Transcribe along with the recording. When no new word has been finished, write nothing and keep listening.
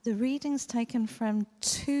The reading's taken from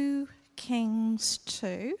 2 Kings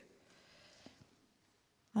 2,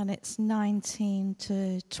 and it's 19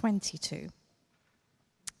 to 22.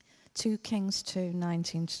 2 Kings 2,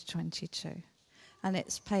 19 to 22. And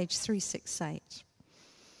it's page 368.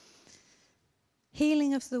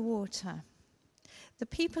 Healing of the water. The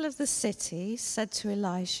people of the city said to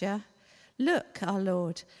Elisha, "Look, our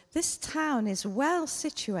Lord, this town is well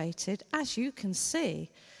situated, as you can see,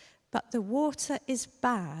 but the water is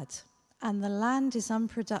bad and the land is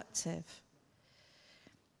unproductive.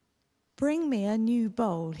 Bring me a new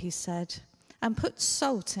bowl," he said, "and put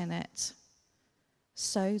salt in it."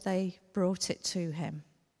 So they brought it to him.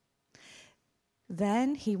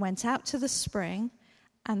 Then he went out to the spring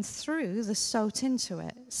and threw the salt into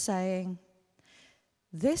it, saying,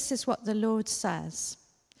 "This is what the Lord says.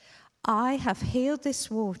 I have healed this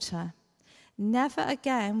water. Never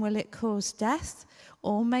again will it cause death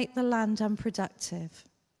or make the land unproductive."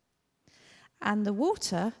 And the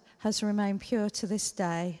water has remained pure to this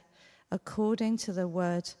day, according to the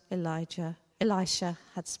word Elisha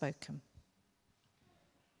had spoken.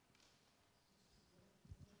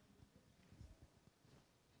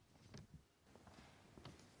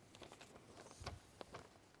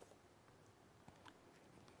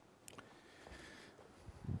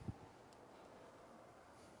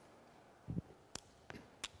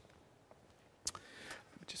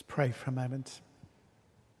 Just pray for a moment.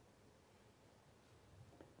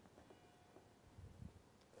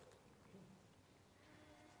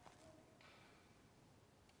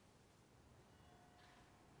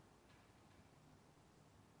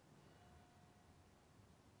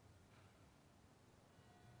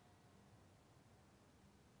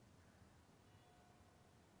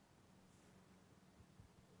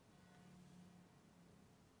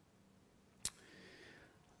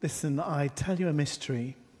 Listen, I tell you a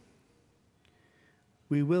mystery.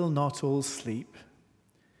 We will not all sleep,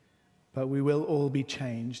 but we will all be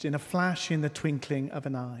changed in a flash, in the twinkling of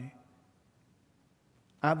an eye.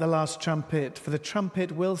 At the last trumpet, for the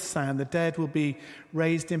trumpet will sound, the dead will be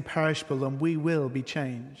raised imperishable, and we will be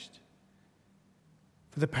changed.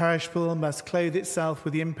 For the perishable must clothe itself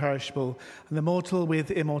with the imperishable, and the mortal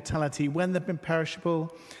with immortality. When the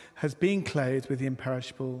imperishable has been clothed with the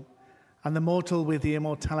imperishable, and the mortal with the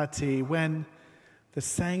immortality, when the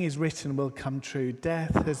saying is written will come true,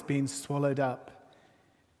 death has been swallowed up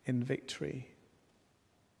in victory.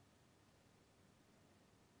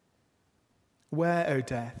 Where, O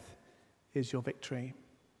death, is your victory?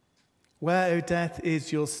 Where, O death,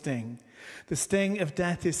 is your sting? The sting of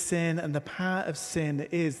death is sin, and the power of sin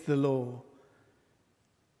is the law.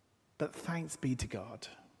 But thanks be to God.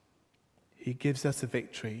 He gives us a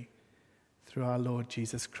victory through our Lord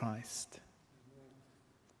Jesus Christ.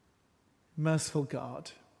 Merciful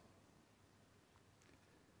God,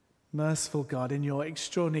 in your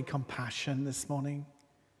extraordinary compassion this morning,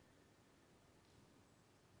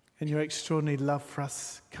 in your extraordinary love for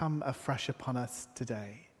us, come afresh upon us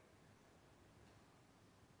today.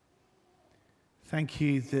 Thank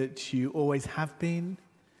you that you always have been,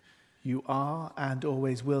 you are, and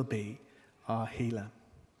always will be our healer.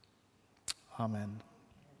 Amen.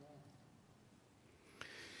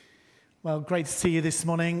 Well, great to see you this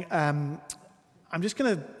morning. I'm just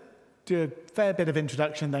going to do a fair bit of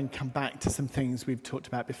introduction, then come back to some things we've talked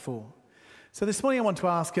about before. So this morning I want to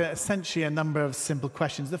ask essentially a number of simple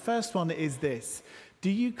questions. The first one is this: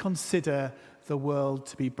 do you consider the world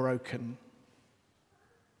to be broken?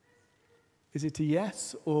 Is it a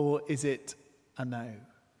yes or is it a no?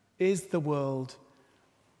 Is the world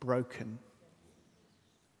broken?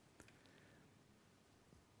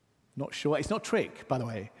 Not sure. It's not trick, by the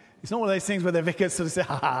way. It's not one of those things where the vicar sort of says,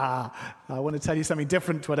 I want to tell you something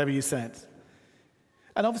different to whatever you said.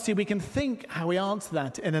 And obviously we can think how we answer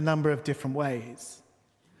that in a number of different ways.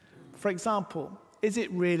 For example, is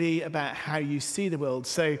it really about how you see the world?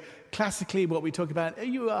 So classically what we talk about, are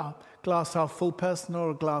you a glass half full person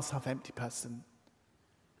or a glass half empty person?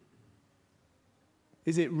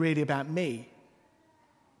 Is it really about me?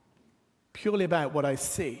 Purely about what I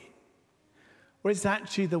see? Or is it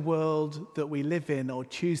actually the world that we live in or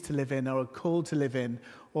choose to live in or are called to live in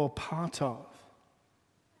or part of?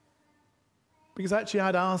 Because actually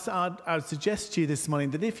I'd suggest to you this morning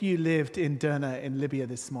that if you lived in Derna in Libya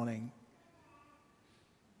this morning,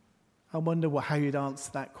 I wonder how you'd answer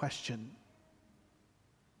that question.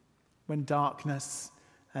 When darkness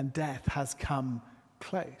and death has come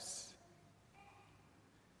close.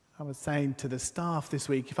 I was saying to the staff this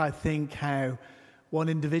week, if I think how one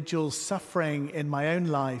individual's suffering in my own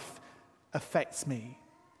life affects me,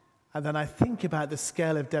 and then I think about the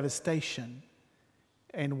scale of devastation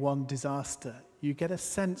in one disaster, you get a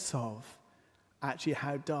sense of actually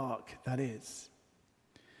how dark that is.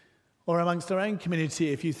 Or amongst our own community,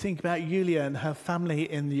 if you think about Yulia and her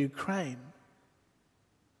family in the Ukraine,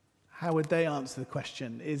 how would they answer the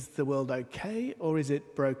question, is the world okay or is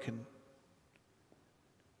it broken?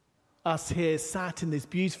 Us here sat in this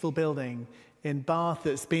beautiful building in Bath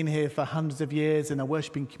that's been here for hundreds of years, and a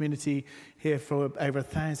worshipping community here for over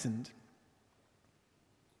 1,000.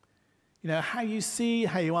 You know, how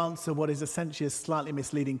you answer what is essentially a slightly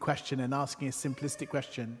misleading question and asking a simplistic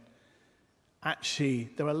question.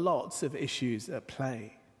 Actually, there are lots of issues at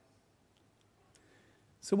play.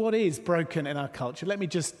 So what is broken in our culture? Let me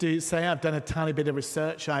just say I've done a tiny bit of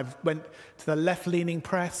research. I went to the left-leaning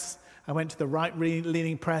press, I went to the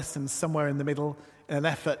right-leaning press, and somewhere in the middle in an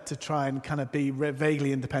effort to try and kind of be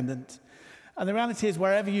vaguely independent. And the reality is,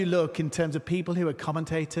 wherever you look in terms of people who are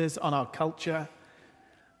commentators on our culture,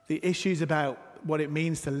 the issues about what it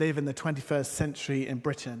means to live in the 21st century in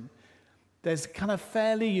Britain, there's kind of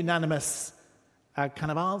fairly unanimous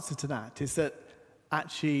kind of answer to that, is that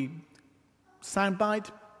actually, soundbite,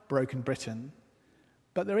 broken Britain,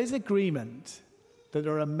 but there is agreement that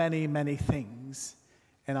there are many, many things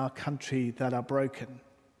in our country that are broken.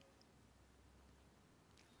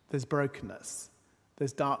 There's brokenness,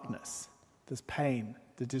 there's darkness, there's pain,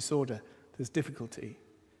 there's disorder, there's difficulty.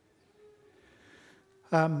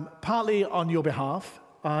 Partly on your behalf,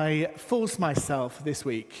 I forced myself this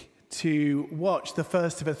week to watch the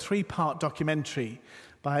first of a 3-part documentary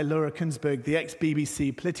by Laura Kunsberg, the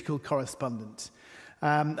ex-BBC political correspondent.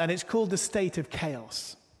 And it's called The State of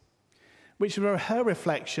Chaos, which was her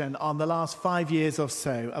reflection on the last 5 years or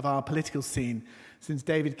so of our political scene since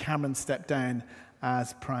David Cameron stepped down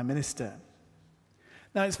as Prime Minister.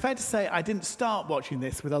 Now, it's fair to say I didn't start watching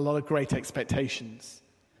this with a lot of great expectations.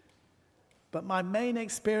 But my main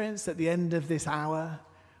experience at the end of this hour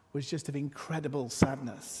was just of incredible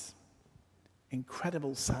sadness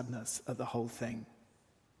at the whole thing.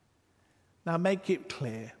 Now, make it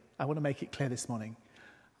clear, I want to make it clear this morning,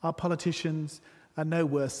 our politicians are no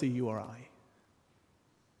worse than you or I.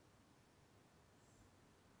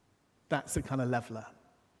 That's the kind of leveler.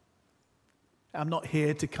 I'm not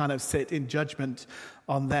here to kind of sit in judgment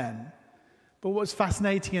on them. But what's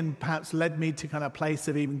fascinating and perhaps led me to kind of a place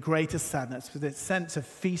of even greater sadness was this sense of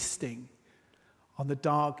feasting on the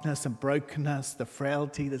darkness and brokenness, the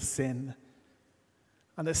frailty, the sin,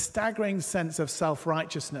 and the staggering sense of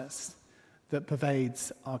self-righteousness that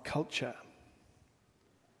pervades our culture.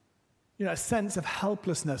 You know, a sense of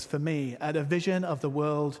helplessness for me at a vision of the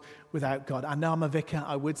world without God. I know I'm a vicar,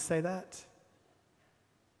 I would say that.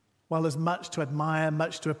 While there's much to admire,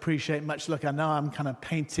 much to appreciate, much to look, I know I'm kind of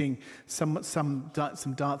painting some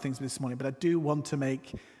dark things this morning, but I do want to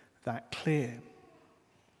make that clear.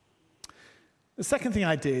 The second thing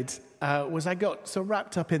I did was I got so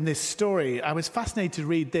wrapped up in this story. I was fascinated to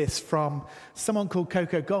read this from someone called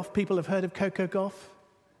Coco Gauff. People have heard of Coco Gauff?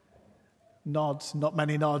 Nods, not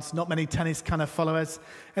many tennis kind of followers.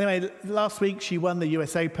 Anyway, last week she won the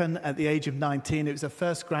US Open at the age of 19. It was her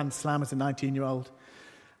first Grand Slam as a 19-year-old.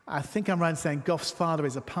 I think I'm right in saying Gauff's father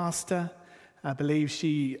is a pastor. I believe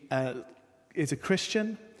she is a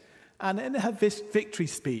Christian. And in her victory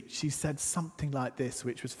speech, she said something like this,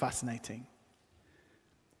 which was fascinating.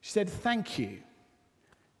 She said, "Thank you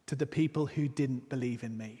to the people who didn't believe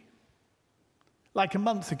in me. Like a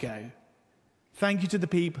month ago, thank you to the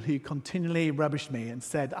people who continually rubbished me and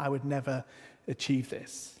said I would never achieve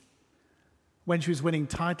this. When she was winning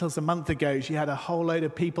titles a month ago, she had a whole load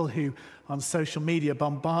of people who, on social media,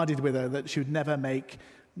 bombarded with her that she would never make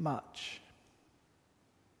much.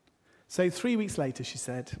 So 3 weeks later, she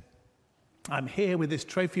said, I'm here with this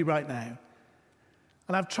trophy right now,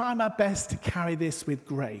 and I've tried my best to carry this with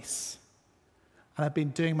grace, and I've been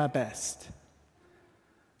doing my best.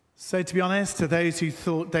 So to be honest, to those who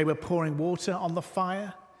thought they were pouring water on the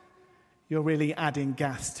fire, you're really adding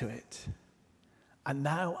gas to it. And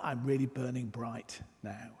now I'm really burning bright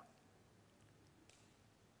now."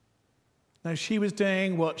 Now, she was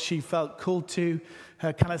doing what she felt called to,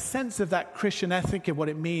 her kind of sense of that Christian ethic of what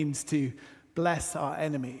it means to bless our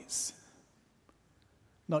enemies,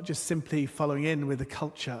 not just simply following in with the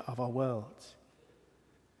culture of our world.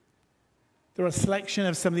 There are a selection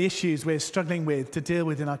of some of the issues we're struggling with to deal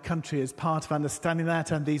with in our country as part of understanding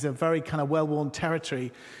that, and these are very kind of well-worn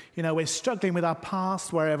territory. You know, we're struggling with our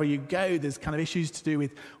past. Wherever you go, there's kind of issues to do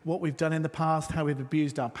with what we've done in the past, how we've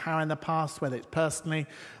abused our power in the past, whether it's personally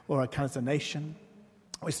or kind of as a nation.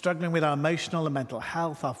 We're struggling with our emotional and mental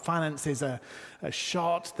health. Our finances are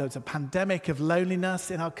shot. There's a pandemic of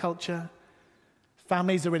loneliness in our culture.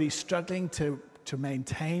 Families are really struggling to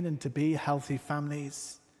maintain and to be healthy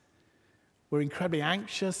families. We're incredibly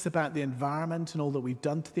anxious about the environment and all that we've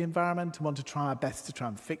done to the environment and want to try our best to try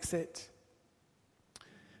and fix it.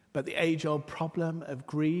 But the age-old problem of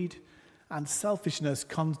greed and selfishness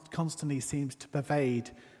constantly seems to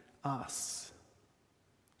pervade us.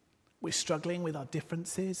 We're struggling with our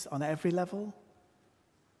differences on every level,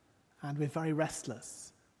 and we're very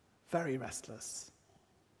restless,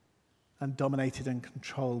 and dominated and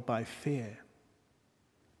controlled by fear.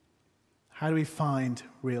 How do we find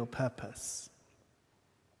real purpose?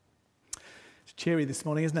 It's cheery this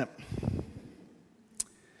morning, isn't it?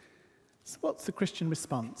 So what's the Christian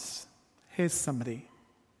response? Here's somebody.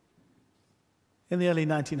 In the early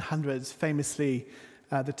 1900s, famously,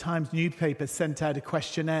 the Times newspaper sent out a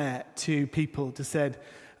questionnaire to people,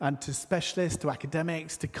 and to specialists, to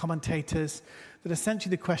academics, to commentators, that essentially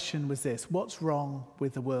the question was this: what's wrong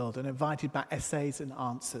with the world? And invited back essays and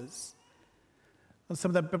answers. And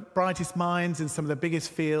some of the brightest minds in some of the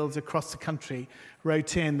biggest fields across the country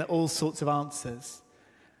wrote in all sorts of answers.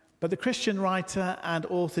 But the Christian writer and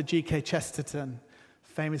author G.K. Chesterton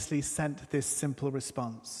famously sent this simple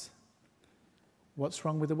response: what's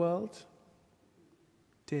wrong with the world?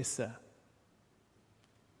 Dear sir,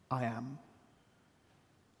 I am.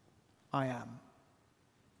 I am.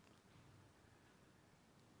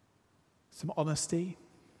 Some honesty,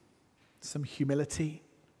 some humility,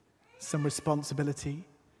 some responsibility,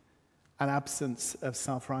 an absence of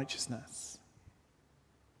self-righteousness.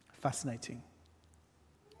 Fascinating.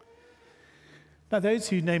 Now, those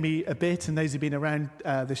who know me a bit and those who've been around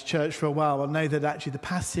this church for a while will know that actually the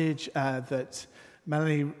passage that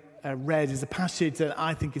Melanie read is a passage that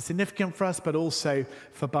I think is significant for us, but also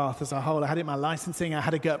for Bath as a whole. I had it in my licensing. I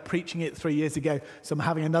had a go at preaching it 3 years ago, so I'm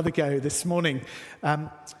having another go this morning.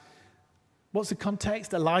 What's the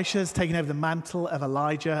context? Elisha's taken over the mantle of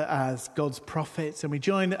Elijah as God's prophet, and we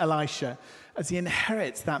join Elisha as he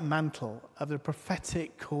inherits that mantle of the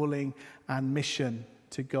prophetic calling and mission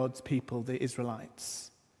to God's people, the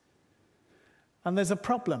Israelites. And there's a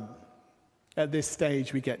problem at this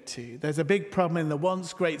stage we get to. There's a big problem in the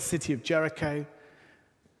once great city of Jericho.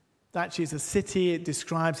 Actually, it's a city it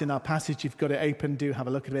describes in our passage. You've got it open. Do have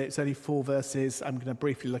a look at it. It's only 4 verses I'm going to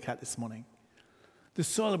briefly look at this morning. The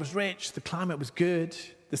soil was rich. The climate was good.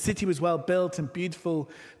 The city was well built and beautiful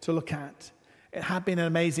to look at. It had been an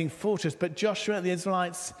amazing fortress, but Joshua and the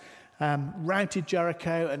Israelites routed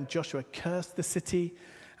Jericho, and Joshua cursed the city.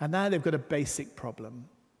 And now they've got a basic problem,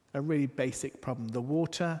 a really basic problem. The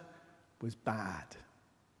water was bad.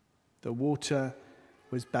 The water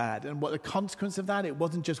was bad. And what the consequence of that, it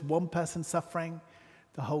wasn't just one person suffering.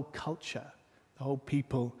 The whole culture, the whole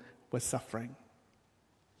people were suffering.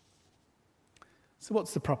 So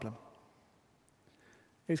what's the problem?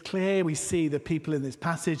 It's clear we see the people in this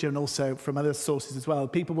passage, and also from other sources as well.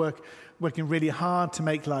 People working really hard to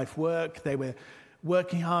make life work. They were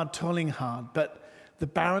working hard, toiling hard. But the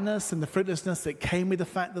barrenness and the fruitlessness that came with the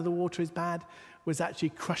fact that the water is bad was actually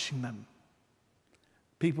crushing them.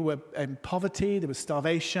 People were in poverty, there was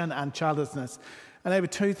starvation and childlessness. And over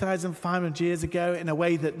 2,500 years ago, in a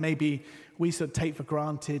way that maybe we sort of take for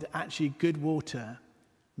granted, actually good water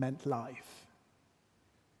meant life.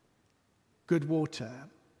 Good water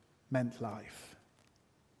meant life.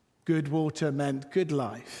 Good water meant good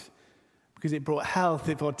life, because it brought health,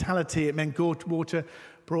 it brought vitality. It meant good water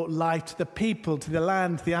brought life to the people, to the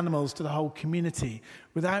land, to the animals, to the whole community.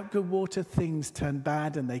 Without good water, things turned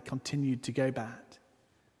bad, and they continued to go bad.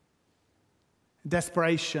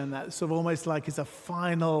 Desperation, that sort of almost like is a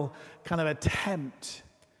final kind of attempt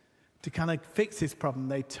to kind of fix this problem,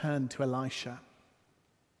 they turned to Elisha.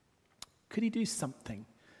 Could he do something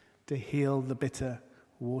to heal the bitter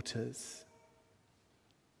waters?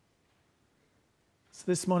 So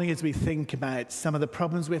this morning, as we think about some of the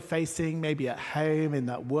problems we're facing, maybe at home, in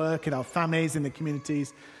that work, in our families, in the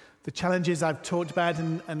communities, the challenges I've talked about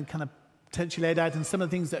and kind of potentially laid out, and some of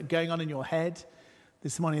the things that are going on in your head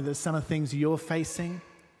this morning, there's some of the things you're facing.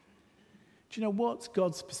 Do you know what's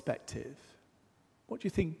God's perspective? What do you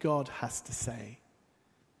think God has to say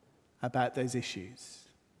about those issues?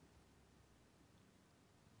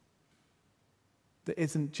 That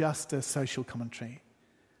isn't just a social commentary.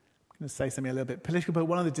 I'm going to say something a little bit political, but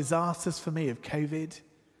one of the disasters for me of COVID,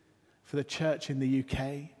 for the church in the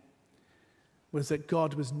UK, was that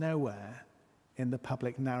God was nowhere in the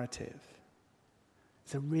public narrative.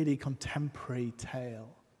 It's a really contemporary tale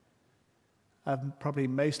of probably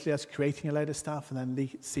mostly us creating a load of stuff and then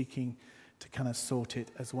seeking to kind of sort it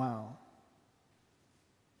as well.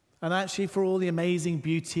 And actually, for all the amazing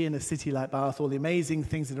beauty in a city like Bath, all the amazing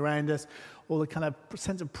things that are around us, all the kind of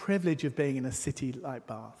sense of privilege of being in a city like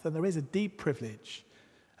Bath, and there is a deep privilege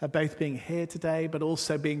of both being here today but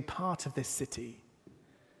also being part of this city.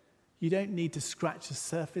 You don't need to scratch the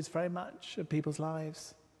surface very much of people's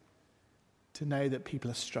lives to know that people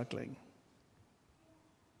are struggling.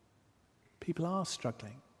 People are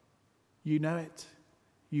struggling. You know it.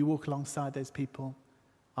 You walk alongside those people.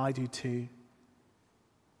 I do too.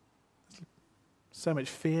 So much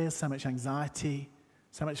fear, so much anxiety,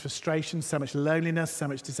 so much frustration, so much loneliness, so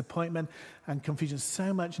much disappointment and confusion,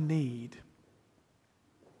 so much need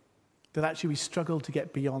that actually we struggle to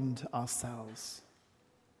get beyond ourselves.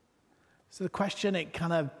 So the question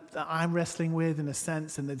that I'm wrestling with in a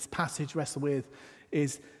sense, and this passage wrestle with,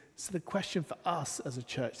 is, so the question for us as a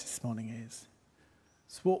church this morning is,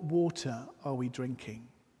 so what water are we drinking?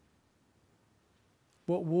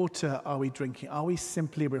 What water are we drinking? Are we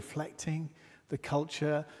simply reflecting the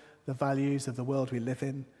culture, the values of the world we live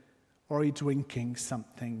in, or are we drinking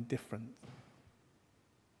something different?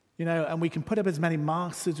 And we can put up as many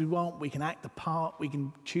masks as we want, we can act the part, we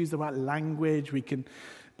can choose the right language,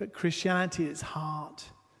 but Christianity at its heart,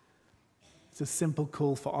 it's a simple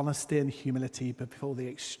call for honesty and humility before the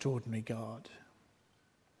extraordinary God.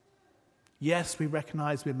 Yes, we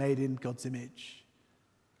recognize we're made in God's image,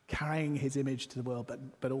 carrying his image to the world,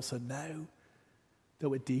 but also know that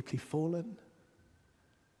we're deeply fallen,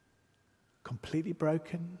 completely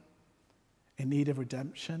broken, in need of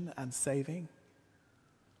redemption and saving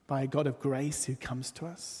by a God of grace who comes to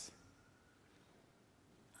us.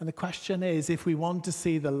 And the question is, if we want to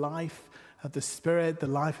see the life of the Spirit, the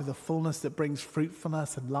life of the fullness that brings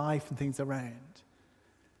fruitfulness and life and things around,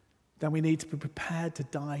 then we need to be prepared to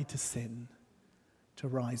die to sin, to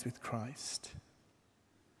rise with Christ.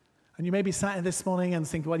 And you may be sat here this morning and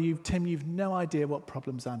think, well, Tim, you've no idea what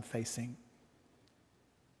problems I'm facing.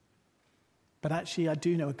 But actually, I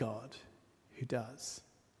do know a God who does.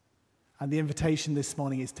 And the invitation this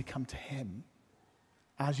morning is to come to him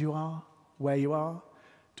as you are, where you are,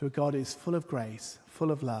 to a God who is full of grace,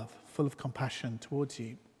 full of love, full of compassion towards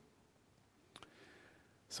you.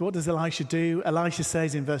 So what does Elisha do? Elisha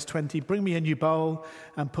says in verse 20, bring me a new bowl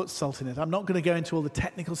and put salt in it. I'm not going to go into all the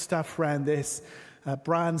technical stuff around this.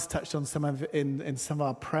 Brian's touched on some of it in some of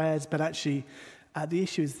our prayers, but actually the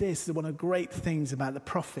issue is this. One of the great things about the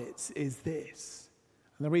prophets is this.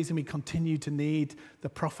 And the reason we continue to need the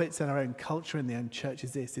prophets in our own culture and the own church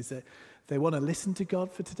is this, is that they want to listen to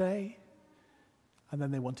God for today, and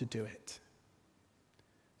then they want to do it.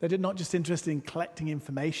 They're not just interested in collecting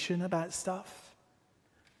information about stuff.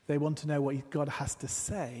 They want to know what God has to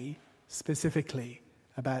say specifically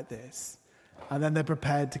about this. And then they're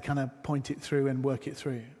prepared to kind of point it through and work it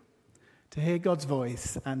through, to hear God's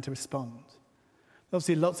voice and to respond.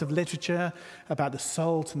 Obviously, lots of literature about the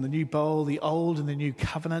salt and the new bowl, the old and the new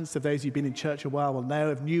covenants. Of those who've been in church a while will know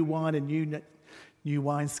of new wine and new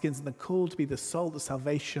wineskins, and they're called to be the salt, the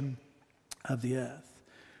salvation of the earth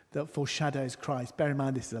that foreshadows Christ. Bear in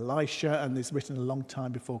mind, this is Elisha, and this is written a long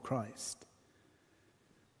time before Christ.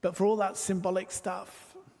 But for all that symbolic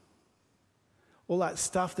stuff, all that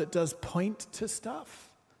stuff that does point to stuff,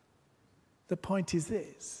 the point is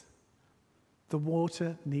this: the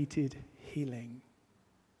water needed healing.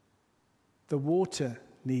 The water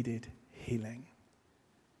needed healing.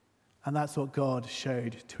 And that's what God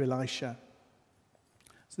showed to Elisha.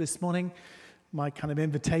 So this morning, my kind of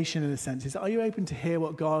invitation in a sense is, are you open to hear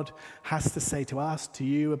what God has to say to us, to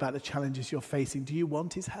you, about the challenges you're facing? Do you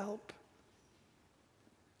want his help?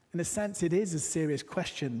 In a sense, it is a serious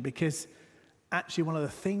question, because actually one of the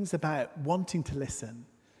things about wanting to listen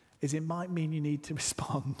is it might mean you need to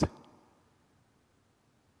respond.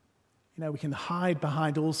 We can hide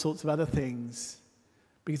behind all sorts of other things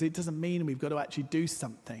because it doesn't mean we've got to actually do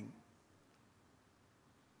something.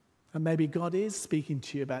 And maybe God is speaking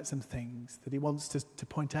to you about some things that he wants to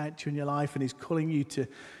point out to you in your life, and he's calling you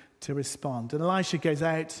to respond. And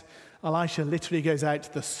Elisha literally goes out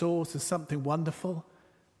to the source. There's something wonderful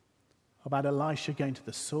about Elisha going to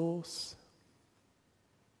the source.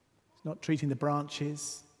 He's not treating the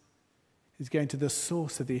branches. He's going to the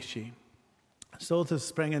source of the issue. Source of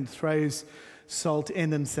spring, and throws salt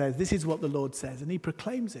in and says, this is what the Lord says. And he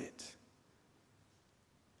proclaims it.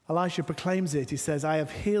 Elisha proclaims it. He says, I have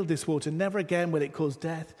healed this water. Never again will it cause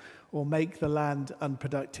death or make the land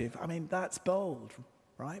unproductive. I mean, that's bold,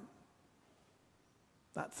 right?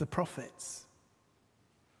 That's the prophets.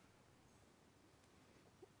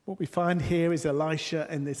 What we find here is Elisha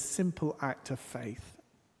in this simple act of faith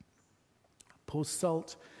pours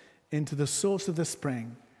salt into the source of the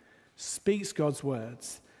spring, speaks God's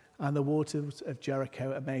words, and the waters of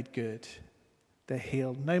Jericho are made good. They're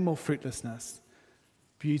healed. No more fruitlessness.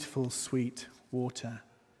 Beautiful, sweet water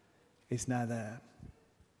is now there.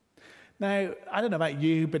 Now, I don't know about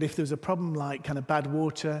you, but if there was a problem like kind of bad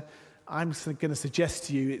water, I'm going to suggest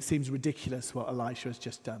to you it seems ridiculous what Elisha has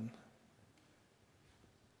just done.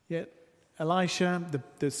 Yet, Elisha,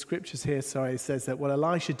 the scriptures here, says that what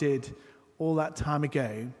Elisha did all that time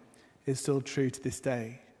ago is still true to this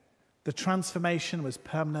day. The transformation was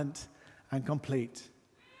permanent and complete.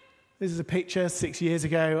 This is a picture 6 years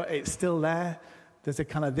ago. It's still there. There's a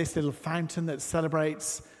kind of this little fountain that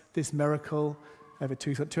celebrates this miracle over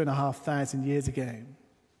 2,500 years ago.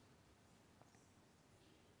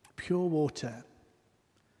 Pure water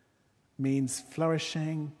means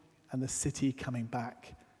flourishing and the city coming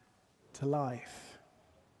back to life.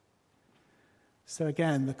 So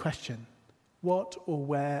again, the question, what or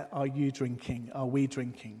where are you drinking? Are we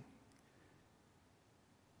drinking?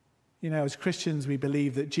 You know, as Christians, we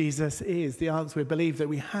believe that Jesus is the answer. We believe that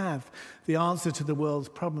we have the answer to the world's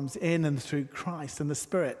problems in and through Christ and the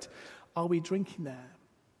Spirit. Are we drinking there?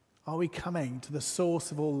 Are we coming to the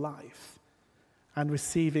source of all life and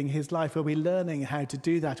receiving his life? Are we learning how to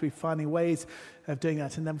do that? Are we finding ways of doing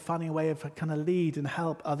that and then finding a way of kind of lead and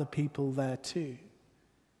help other people there too?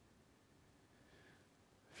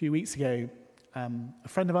 A few weeks ago, a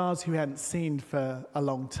friend of ours who we hadn't seen for a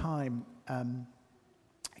long time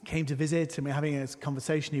came to visit, and we're having a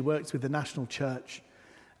conversation. He works with the National Church,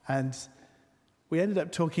 and we ended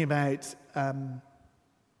up talking about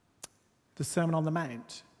the Sermon on the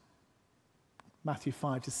Mount, Matthew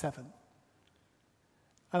 5-7.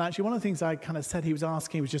 And actually, one of the things I kind of said he was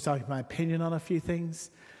just asking my opinion on a few things.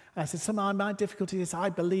 And I said, somehow my difficulty is I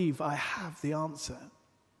believe I have the answer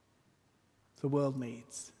the world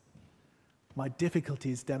needs. My difficulty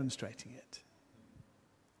is demonstrating it.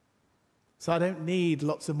 So I don't need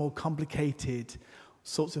lots of more complicated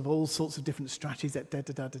all sorts of different strategies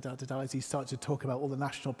as he starts to talk about all the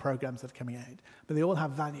national programs that are coming out. But they all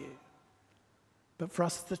have value. But for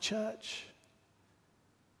us as the church,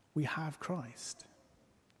 we have Christ.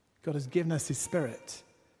 God has given us his Spirit.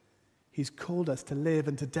 He's called us to live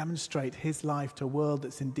and to demonstrate his life to a world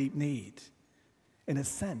that's in deep need. In a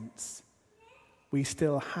sense, we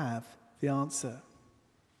still have the answer.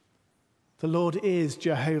 The Lord is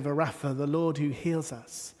Jehovah Rapha, the Lord who heals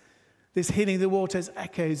us. This healing of the waters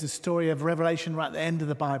echoes the story of Revelation right at the end of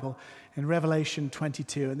the Bible in Revelation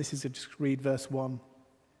 22. And this is, just read verse 1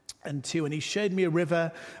 and 2. And he showed me a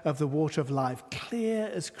river of the water of life,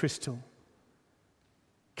 clear as crystal,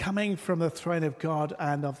 coming from the throne of God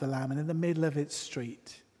and of the Lamb, and in the middle of its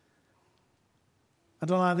street.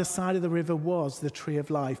 And on either side of the river was the tree of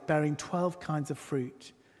life, bearing 12 kinds of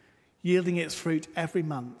fruit, yielding its fruit every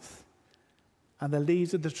month. And the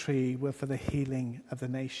leaves of the tree were for the healing of the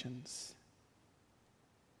nations.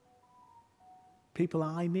 People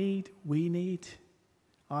I need, we need,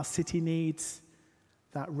 our city needs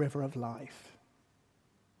that river of life.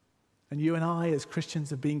 And you and I, as Christians,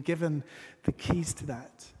 have been given the keys to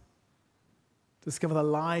that. Discover the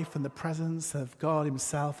life and the presence of God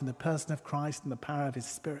himself in the person of Christ and the power of his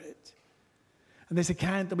Spirit. And this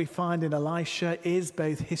account that we find in Elisha is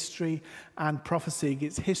both history and prophecy.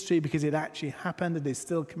 It's history because it actually happened and is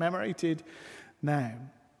still commemorated now.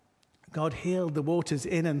 God healed the waters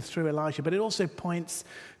in and through Elisha, but it also points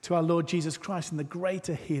to our Lord Jesus Christ and the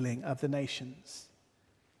greater healing of the nations.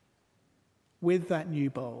 With that new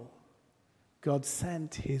bowl, God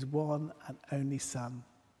sent his one and only Son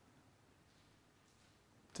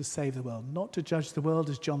to save the world, not to judge the world,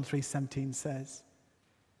 as John 3:17 says,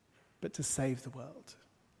 but to save the world.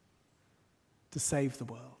 To save the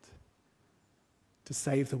world. To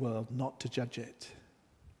save the world, not to judge it.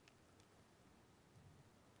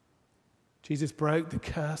 Jesus broke the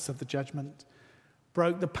curse of the judgment,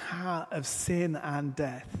 broke the power of sin and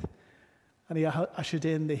death, and he ushered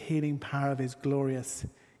in the healing power of his glorious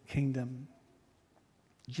kingdom.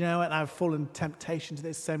 Do you know what? I've fallen temptation to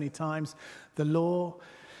this so many times. The law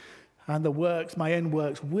and the works, my own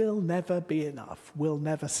works, will never be enough, will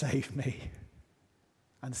never save me.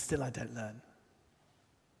 And still I don't learn.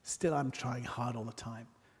 Still I'm trying hard all the time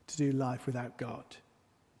to do life without God.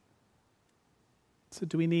 So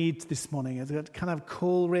do we need this morning, as a kind of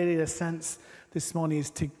call really, a sense this morning is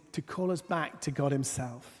to call us back to God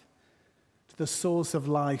himself, to the source of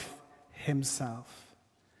life himself.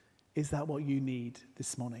 Is that what you need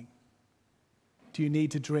this morning? Do you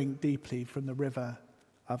need to drink deeply from the river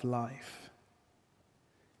of life?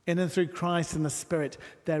 In and through Christ and the Spirit,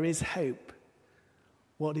 there is hope.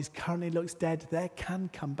 What is currently looks dead, there can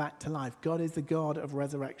come back to life. God is the God of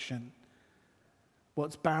resurrection.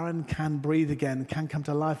 What's barren can breathe again, can come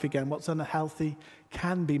to life again. What's unhealthy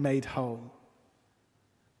can be made whole.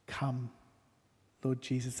 Come, Lord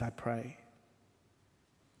Jesus, I pray.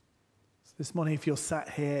 So This morning, if you're sat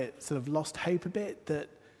here sort of lost hope a bit that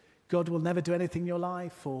God will never do anything in your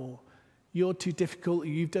life, or you're too difficult, or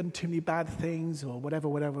you've done too many bad things, or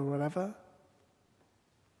whatever,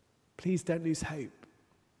 please don't lose hope.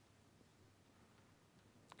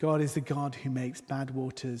 God is the God who makes bad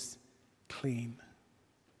waters clean.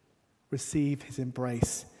 Receive his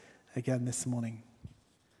embrace again this morning.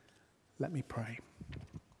 Let me pray.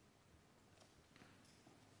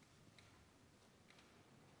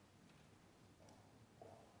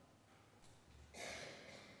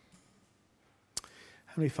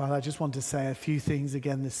 Heavenly Father, I just want to say a few things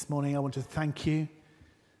again this morning. I want to thank you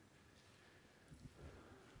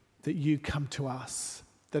that you come to us,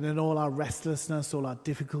 that in all our restlessness, all our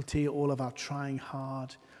difficulty, all of our trying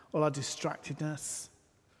hard, all our distractedness,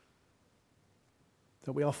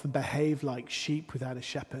 that we often behave like sheep without a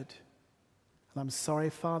shepherd. And I'm sorry,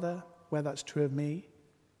 Father, where that's true of me.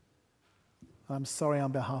 I'm sorry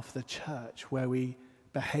on behalf of the church where we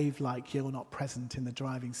behave like you're not present in the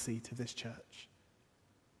driving seat of this church.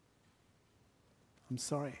 I'm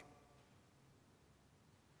sorry.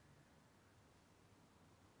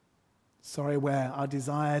 Sorry where our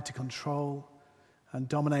desire to control and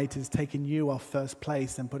dominate has taken you off first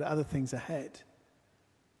place and put other things ahead.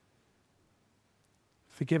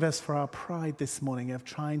 Forgive us for our pride this morning of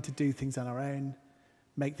trying to do things on our own,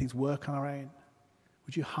 make things work on our own.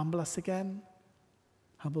 Would you humble us again?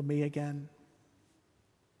 Humble me again?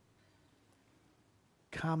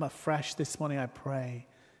 Come afresh this morning, I pray.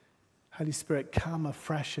 Holy Spirit, come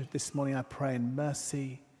afresh this morning, I pray, in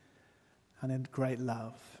mercy and in great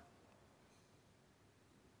love.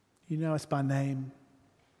 You know us by name.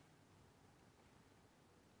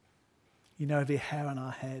 You know every hair on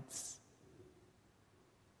our heads.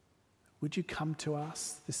 Would you come to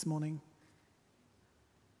us this morning?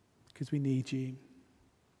 Because we need you.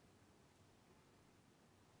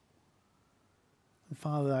 And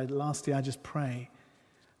Father, lastly, I just pray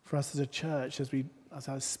for us as a church, as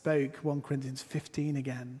I spoke 1 Corinthians 15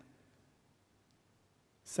 again,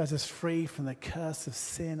 set us free from the curse of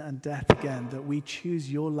sin and death again, that we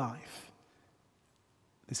choose your life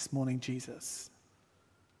this morning, Jesus.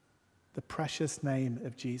 The precious name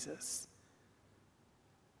of Jesus.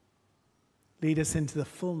 Lead us into the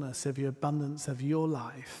fullness of your abundance of your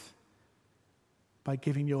life by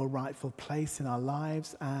giving your rightful place in our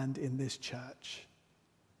lives and in this church.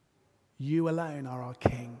 You alone are our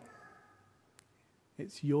King.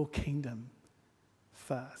 It's your kingdom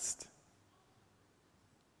first.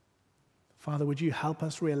 Father, would you help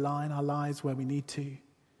us realign our lives where we need to?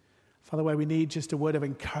 Father, where we need just a word of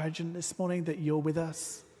encouragement this morning that you're with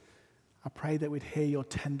us, I pray that we'd hear your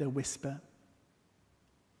tender whisper.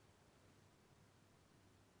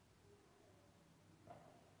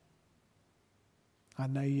 I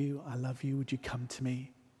know you, I love you, would you come to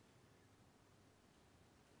me?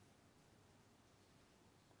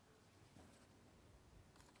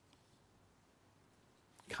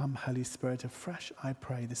 Come, Holy Spirit, afresh, I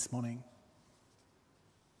pray this morning.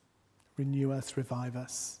 Renew us, revive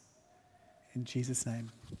us. In Jesus' name,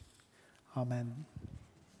 amen.